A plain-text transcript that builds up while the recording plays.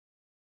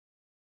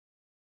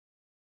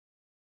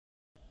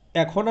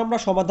এখন আমরা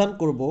সমাধান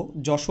করব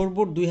যশোর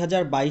বোর্ড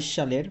 ২০২২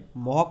 সালের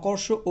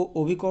মহাকর্ষ ও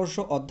অভিকর্ষ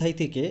অধ্যায়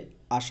থেকে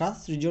আসা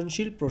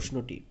সৃজনশীল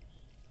প্রশ্নটি।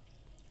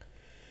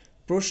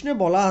 প্রশ্নে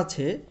বলা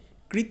আছে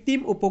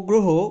কৃত্রিম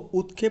উপগ্রহ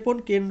উৎক্ষেপণ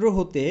কেন্দ্র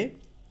হতে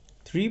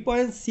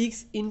 3.6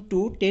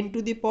 ইন্টু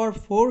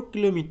 10⁴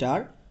 কিলোমিটার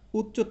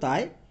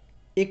উচ্চতায়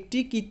একটি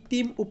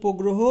কৃত্রিম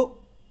উপগ্রহ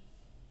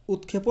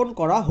উৎক্ষেপণ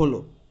করা হলো,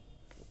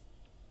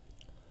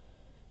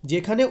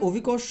 যেখানে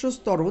অভিকর্ষ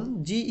ত্বরণ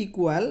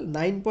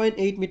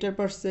g=9.8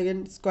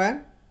 মিটার/সেকেন্ড স্কয়ার,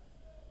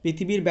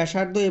 পৃথিবীর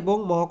ব্যাসার্ধ এবং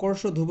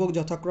মহাকর্ষ ধ্রুবক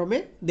যথাক্রমে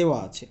দেওয়া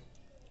আছে।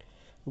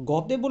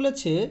 গতে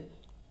বলেছে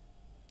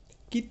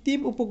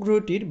কৃত্রিম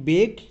উপগ্রহটির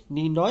বেগ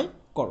নির্ণয়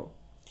করো।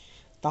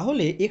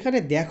 তাহলে এখানে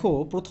দেখো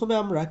প্রথমে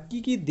আমরা কি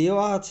কি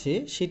দেওয়া আছে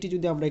সেটি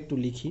যদি আমরা একটু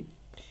লিখি।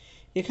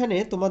 এখানে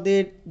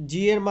তোমাদের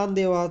জি এর মান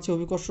দেওয়া আছে,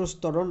 অভিকর্ষ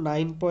ত্বরণ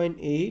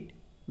 9.8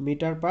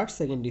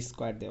 মিটার/সেকেন্ড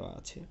স্কয়ার দেওয়া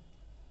আছে।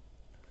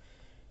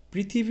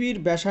 পৃথিবীর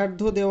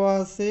ব্যাসার্ধ দেওয়া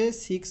আছে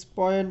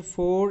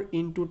 6.4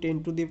 ইন্টু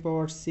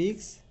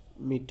 10⁶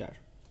 মিটার।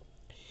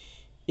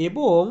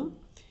 এবং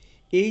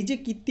এই যে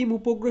কৃত্রিম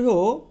উপগ্রহ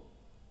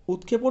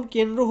উৎক্ষেপণ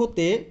কেন্দ্র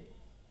হতে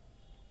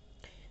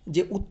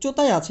যে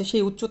উচ্চতায় আছে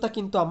সেই উচ্চতা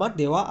কিন্তু আমার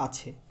দেওয়া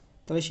আছে।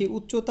 তাহলে সেই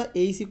উচ্চতা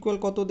h ইকুয়াল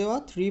কত দেওয়া,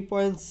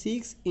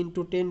 3.6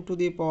 ইন্টু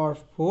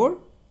 10⁴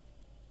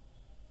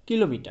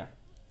 কিলোমিটার।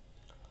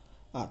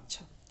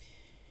 আচ্ছা,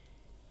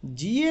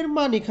 জি এর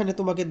মান এখানে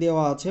তোমাকে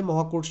দেওয়া আছে,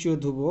 মহাকর্ষীয়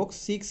ধ্রুবক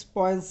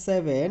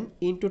 6.7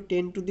 ইন্টু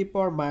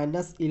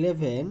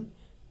 10⁻11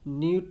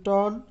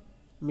 নিউটন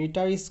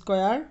মিটার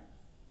স্কয়ার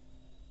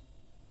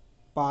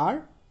পার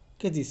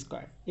কেজি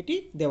স্কয়ার, এটি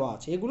দেওয়া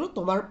আছে। এগুলো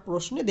তোমার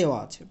প্রশ্নে দেওয়া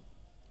আছে।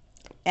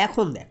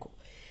 এখন দেখো,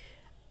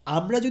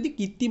 আমরা যদি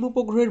কৃত্রিম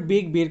উপগ্রহের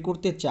বেগ বের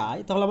করতে চাই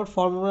তাহলে আমার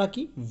ফর্মুলা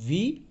কি,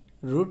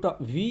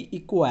 ভি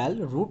ইকুয়াল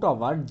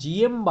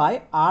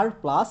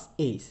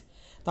 √gm/r+h।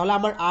 তাহলে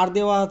আমার আর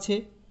দেওয়া আছে,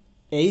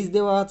 এইচ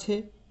দেওয়া আছে,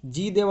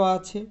 জি দেওয়া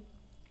আছে।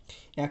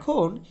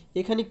 এখন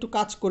এখানে একটু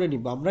কাজ করে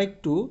নিব, আমরা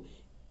একটু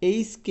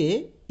এইচকে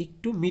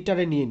একটু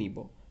মিটারে নিয়ে নিব।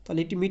 তাহলে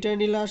এটি মিটারে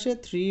নিলে আসে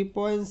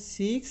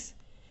 3.6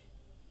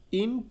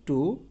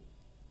 ইন্টু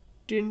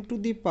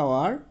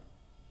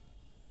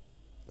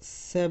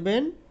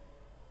 10⁻7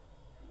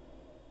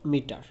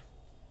 মিটার।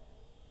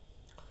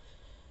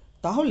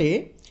 তাহলে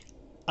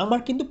আমার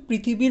কিন্তু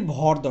পৃথিবীর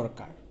ভর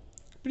দরকার।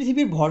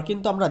 পৃথিবীর ভর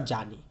কিন্তু আমরা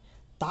জানি,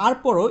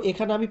 তারপরও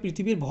এখানে আমি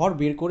পৃথিবীর ভর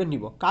বের করে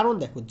নিব। কারণ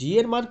দেখো, জি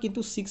এর মান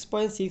কিন্তু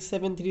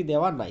 6.673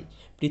 দেওয়া নাই,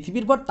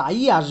 পৃথিবীর ভর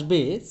তাই আসবে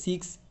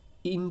 6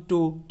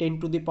 ইন্টু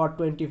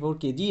 10⁻24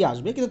 কেজি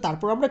আসবে, কিন্তু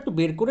তারপর আমরা একটু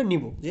বের করে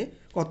নিব যে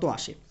কত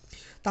আসে।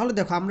 তাহলে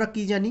দেখো, আমরা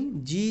কি জানি,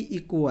 জি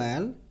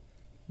ইকুয়াল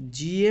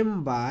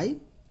gm/r²।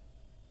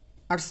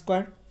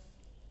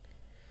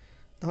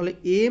 তাহলে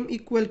এম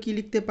ইকুয়াল কি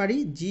লিখতে পারি,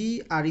 জি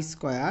আর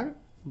স্কয়ার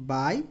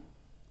বাই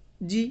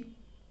জি।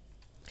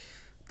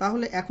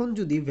 তাহলে এখন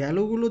যদি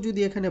ভ্যালুগুলো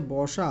যদি এখানে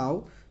বসাও,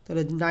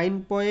 তাহলে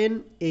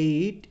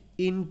 9.8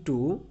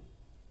 ইন্টু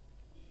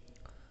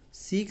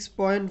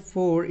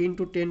 6.4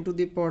 ইন্টু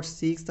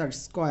 10⁶ তার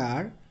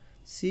স্কয়ার,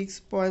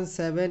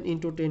 6.7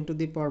 ইন্টু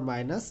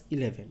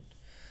 10⁻11।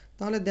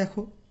 তাহলে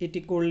দেখো এটি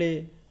করলে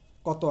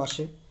কত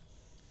আসে,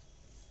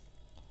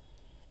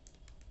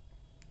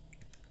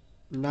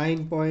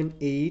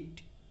 9.8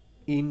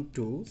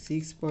 ইন্টু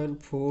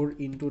 6.4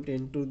 ইন্টু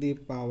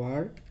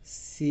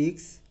 10⁻6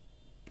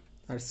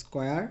 আর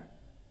স্কয়ার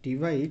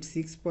ডিভাইড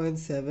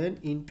 6.7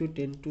 ইন্টু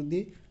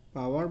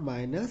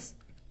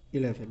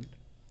 10⁻11।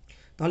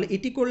 তাহলে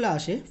এটি করলে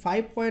আসে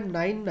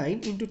 5.99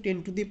 ইন্টু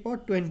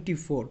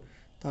 10⁻24।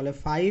 তাহলে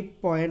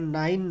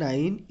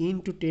 5.99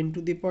 ইন্টু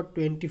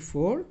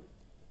 10⁻24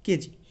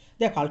 কেজি।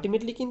 দেখ,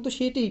 আলটিমেটলি কিন্তু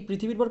সেটাই,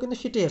 পৃথিবীর ভর কিন্তু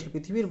সেটাই আসবে,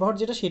 পৃথিবীর ভর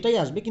যেটা সেটাই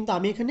আসবে, কিন্তু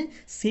আমি এখানে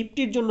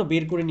সেফটির জন্য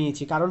বের করে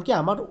নিয়েছি। কারণ কি,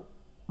 আমার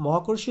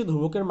মহাকর্ষীয়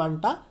ধ্রুবকের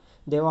মানটা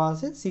দেওয়া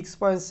আছে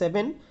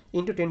 6.7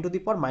 ইন্টু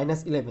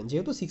 10⁻11,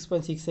 যেহেতু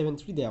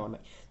 6.673 দেওয়া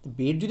নাই। তো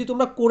বের যদি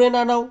তোমরা করে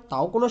না নাও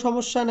তাও কোনো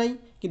সমস্যা নাই,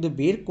 কিন্তু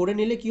বের করে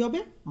নিলে কি হবে,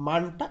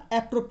 মানটা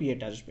অ্যাপ্রোপ্রিয়েট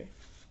আসবে।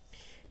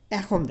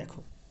 এখন দেখো,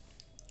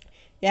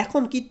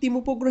 এখন কৃত্রিম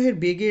উপগ্রহের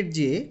বেগের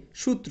যে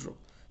সূত্র,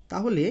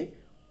 তাহলে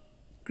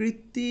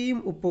কৃত্রিম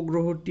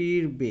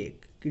উপগ্রহটির বেগ,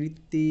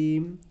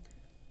 কৃত্রিম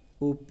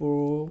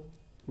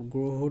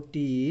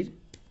উপগ্রহটির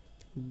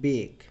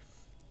বেগ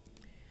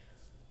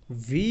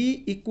ভি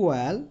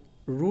ইকুয়াল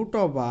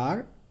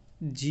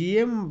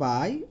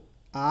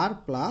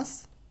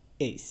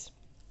 √gm/r+h।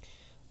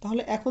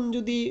 তাহলে এখন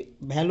যদি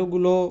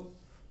ভ্যালুগুলো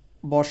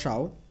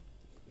বসাও,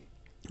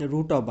 √,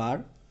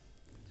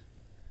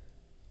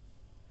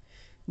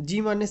 জি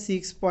মানে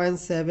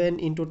 6.7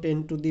 ইন্টু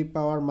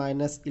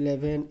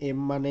 10⁻11, এম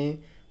মানে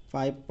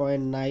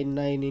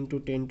 5.99 ইন্টু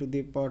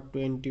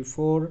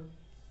 10⁻24,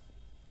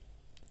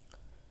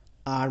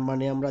 আর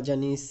মানে আমরা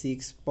জানি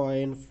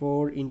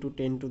 6.4 ইন্টু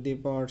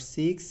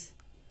 10⁻6,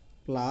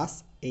 প্লাস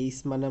এইচ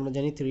মানে আমরা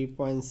জানি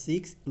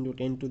 3.6 ইন্টু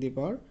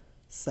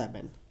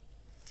 10⁻7।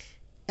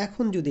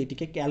 এখন যদি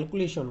এটিকে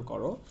ক্যালকুলেশন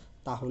করো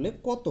তাহলে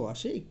কত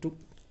আসে একটু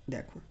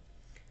দেখো,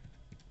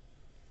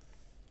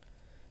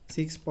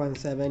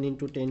 6.7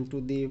 into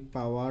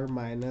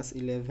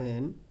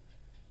 10⁻11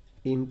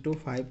 into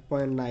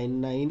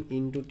 5.99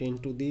 into 10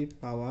 to the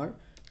power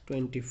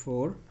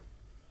 24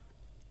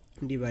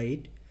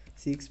 divide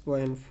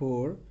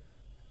 6.4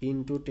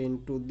 into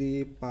 10 to the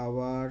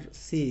power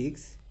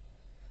 6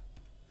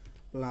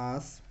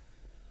 plus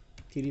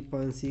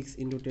 3.6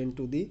 into 10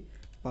 to the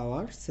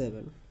power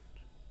 7.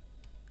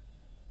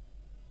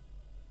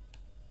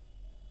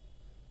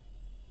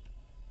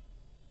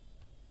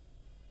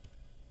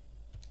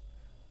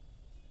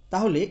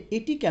 তাহলে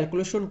এটি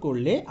ক্যালকুলেশন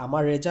করলে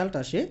আমার রেজাল্ট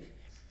আসে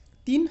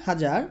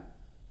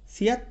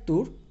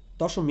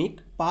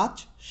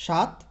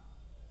 3076.57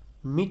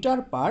 মিটার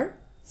পার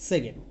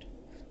সেকেন্ড।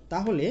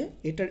 তাহলে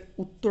এটার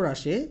উত্তর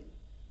আসে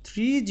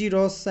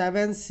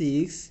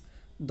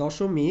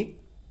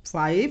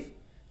 3076.5,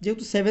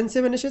 যেহেতু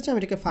 77 এসেছে আমি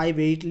এটাকে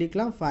 58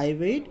 লিখলাম,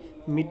 58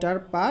 মিটার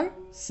পার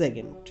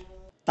সেকেন্ড।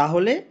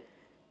 তাহলে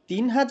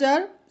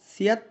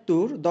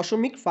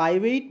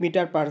 3076.58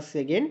 মিটার পার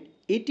সেকেন্ড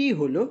এটি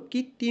হলো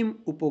কৃত্রিম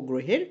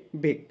উপগ্রহের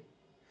বেগ।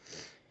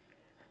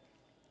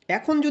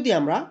 এখন যদি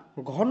আমরা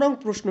ঘ নং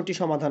প্রশ্নটি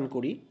সমাধান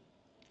করি,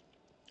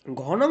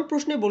 ঘ নং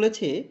প্রশ্নে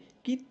বলেছে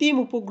কৃত্রিম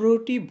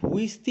উপগ্রহটি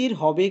ভূস্থির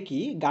হবে কি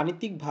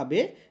গাণিতিকভাবে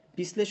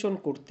বিশ্লেষণ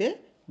করতে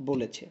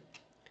বলেছে।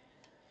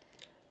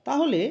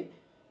 তাহলে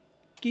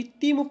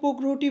কৃত্রিম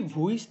উপগ্রহটি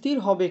ভূস্থির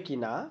হবে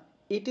কিনা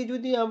এটি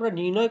যদি আমরা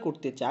নির্ণয়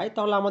করতে চাই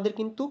তাহলে আমাদের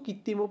কিন্তু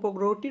কৃত্রিম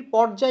উপগ্রহটির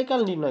পর্যায়কাল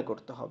নির্ণয়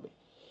করতে হবে,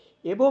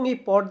 এবং এই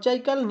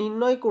পর্যায়কাল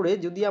নির্ণয় করে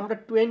যদি আমরা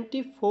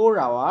 24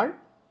 আওয়ার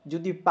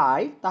যদি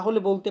পাই তাহলে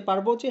বলতে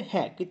পারবো যে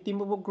হ্যাঁ কৃত্রিম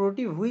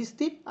উপগ্রহটি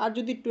ভূস্থির। আর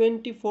যদি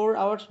 24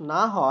 আওয়ার্স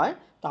না হয়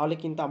তাহলে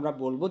কিন্তু আমরা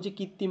বলবো যে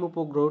কৃত্রিম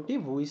উপগ্রহটি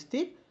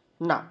ভূস্থির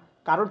না,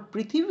 কারণ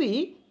পৃথিবী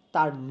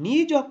তার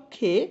নিজ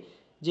অক্ষে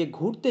যে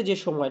ঘুরতে যে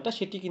সময়টা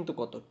সেটি কিন্তু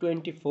কত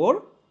 24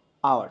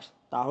 আওয়ার্স।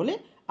 তাহলে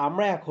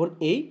আমরা এখন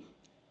এই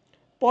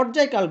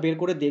পর্যায়কাল বের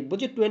করে দেখব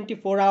যে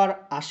 24 আওয়ার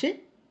আসে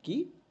কি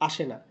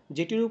আসে না,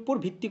 যেটির উপর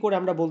ভিত্তি করে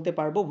আমরা বলতে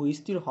পারবো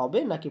ভূস্থির হবে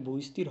নাকি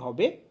ভূস্থির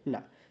হবে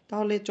না।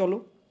 তাহলে চলো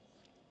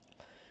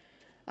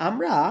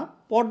আমরা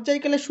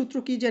পর্যায়কালের সূত্র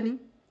কি জানি?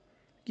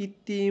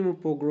 কৃত্রিম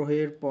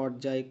উপগ্রহের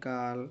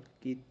পর্যায়কাল,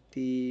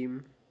 কৃত্রিম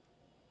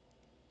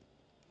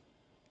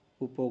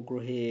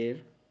উপগ্রহের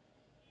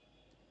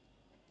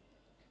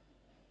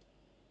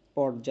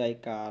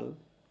পর্যায়কাল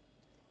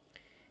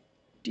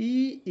t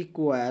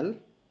equal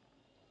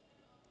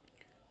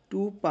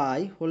 2 pi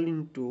whole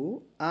into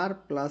r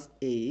plus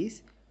h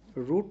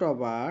root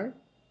over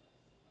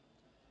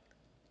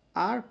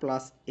r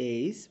plus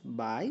h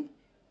by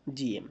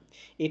gm।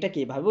 এটাকে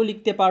এভাবেও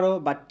লিখতে পারো,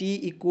 বা t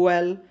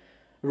equal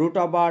root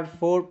over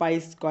 4 pi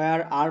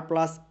square r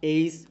plus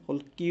h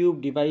whole cube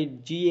divide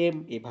gm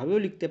এভাবেও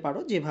লিখতে পারো,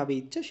 যেভাবে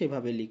ইচ্ছা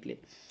সেভাবে লিখলে।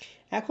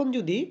 এখন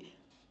যদি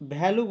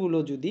ভ্যালুগুলো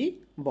যদি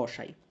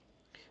বসাই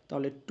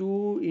তাহলে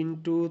 2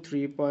 into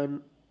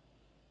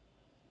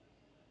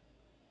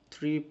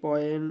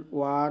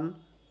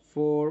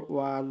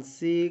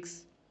 3.1416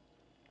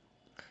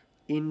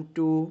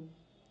 into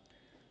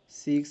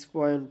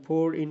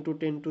 6.4 into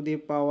 10 to the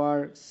power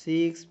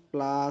 6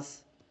 plus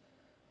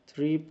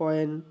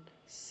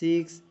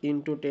 3.6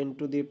 into 10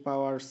 to the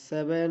power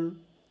 7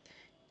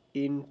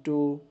 into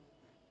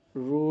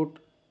root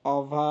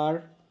over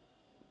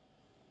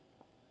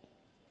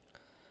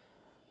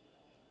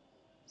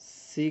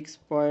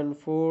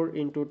 6.4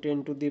 into 10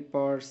 to the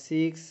power 6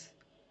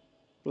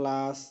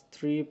 plus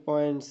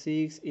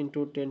 3.6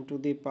 into 10 to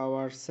the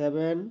power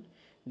 7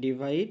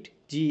 divide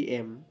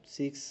gm। 6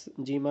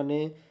 g মানে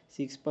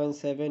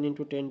 6.7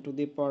 into 10 to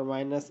the power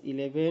minus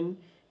 11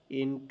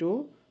 into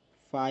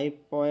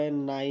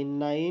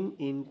 5.99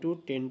 into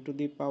 10 to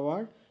the power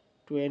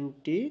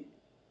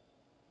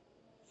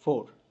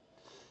 24।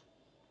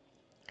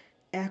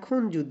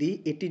 এখন যদি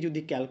এটি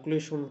যদি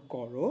calculation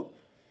করো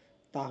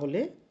তাহলে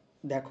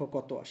দেখো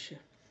কত আসে।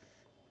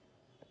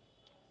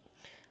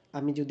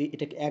 আমি যদি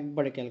এটাকে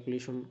একবারে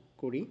ক্যালকুলেশন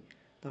করি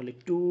তাহলে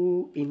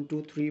 2 into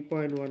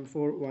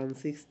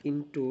 3.1416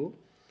 into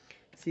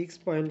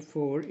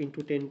 6.4 into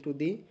 10 to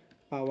the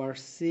power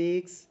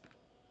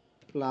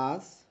 6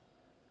 plus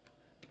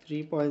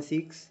 3.6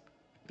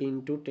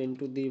 into 10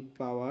 to the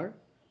power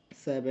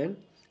 7।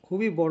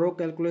 খুবই বড়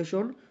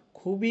ক্যালকুলেশন,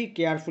 খুবই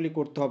কেয়ারফুলি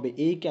করতে হবে।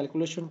 এই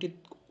ক্যালকুলেশনটি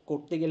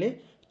করতে গেলে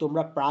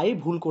তোমরা প্রায়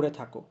ভুল করে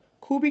থাকো,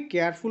 খুবই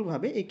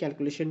কেয়ারফুলভাবে এই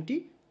ক্যালকুলেশনটি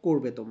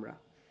করবে তোমরা।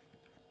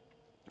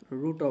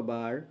 root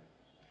over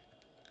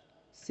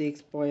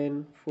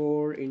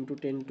 6.4 into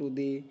 10 to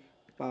the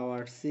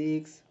power 6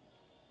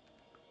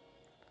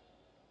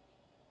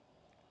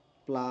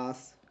 plus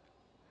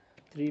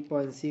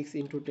 3.6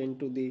 into 10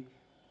 to the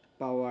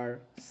power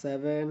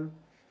 7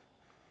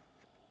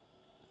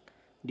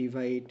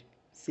 divide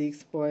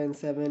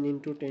 6.7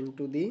 into 10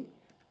 to the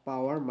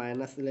power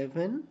minus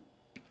 11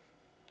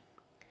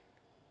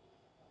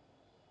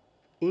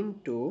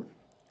 into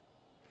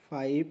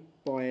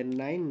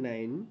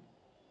 5.99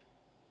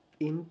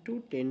 into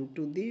 10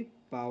 to the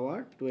power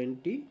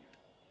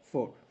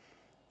 24।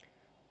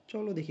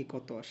 চলো দেখি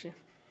কত আসে।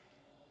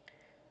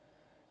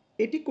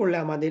 এটি করলে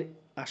আমাদের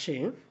আসে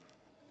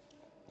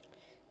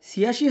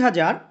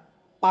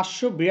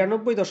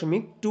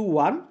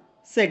 86,592.21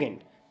 সেকেন্ড।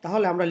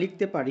 তাহলে আমরা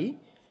লিখতে পারি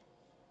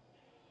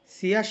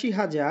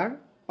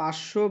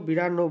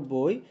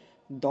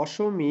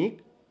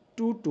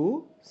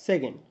 ৮৬,৫৯২.22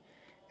 সেকেন্ড।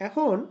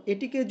 এখন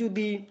এটিকে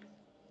যদি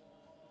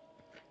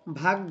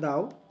ভাগ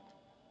দাও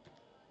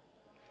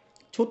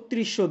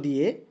 ৩৬০০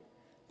 দিয়ে,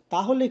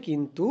 তাহলে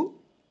কিন্তু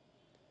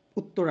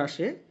উত্তর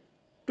আসে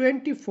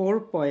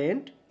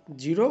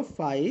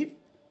 24.05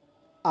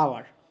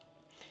 আওয়ার।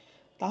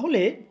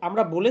 তাহলে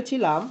আমরা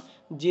বলেছিলাম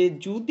যে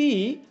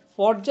যদি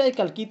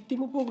পর্যায়কাল,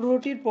 কৃত্রিম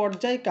উপগ্রহটির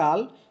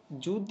পর্যায়কাল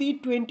যদি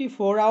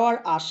 24 আওয়ার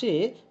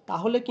আসে,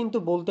 তাহলে কিন্তু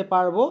বলতে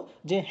পারবো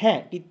যে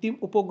হ্যাঁ, কৃত্রিম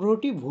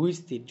উপগ্রহটি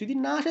ভূস্থির। যদি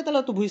না আসে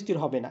তাহলে তো ভূস্থির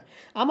হবে না।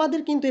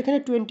 আমাদের কিন্তু এখানে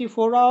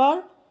 24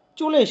 আওয়ার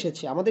চলে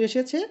এসেছে, আমাদের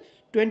এসেছে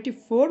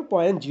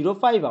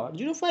 24.05 আওয়ার।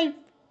 05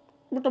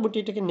 মোটামুটি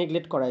এটাকে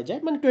নেগলেক্ট করা যায়,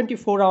 মানে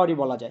 24 আওয়ারই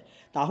বলা যায়।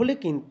 তাহলে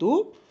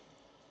কিন্তু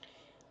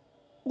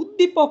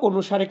উদ্দীপক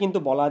অনুসারে কিন্তু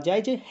বলা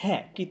যায় যে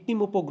হ্যাঁ,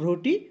 কৃত্রিম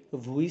উপগ্রহটি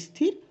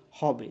ভূস্থির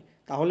হবে।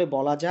 তাহলে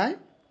বলা যায়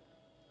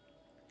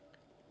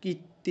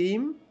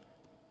কৃত্রিম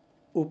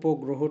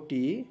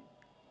উপগ্রহটি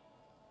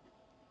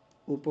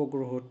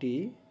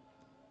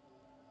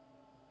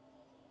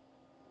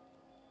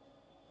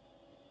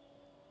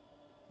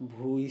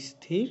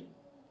ভূস্থির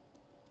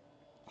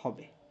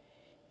হবে।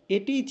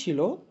 এটিই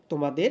ছিল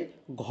তোমাদের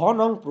ঘ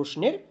নং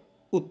প্রশ্নের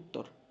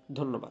উত্তর।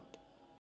 ধন্যবাদ।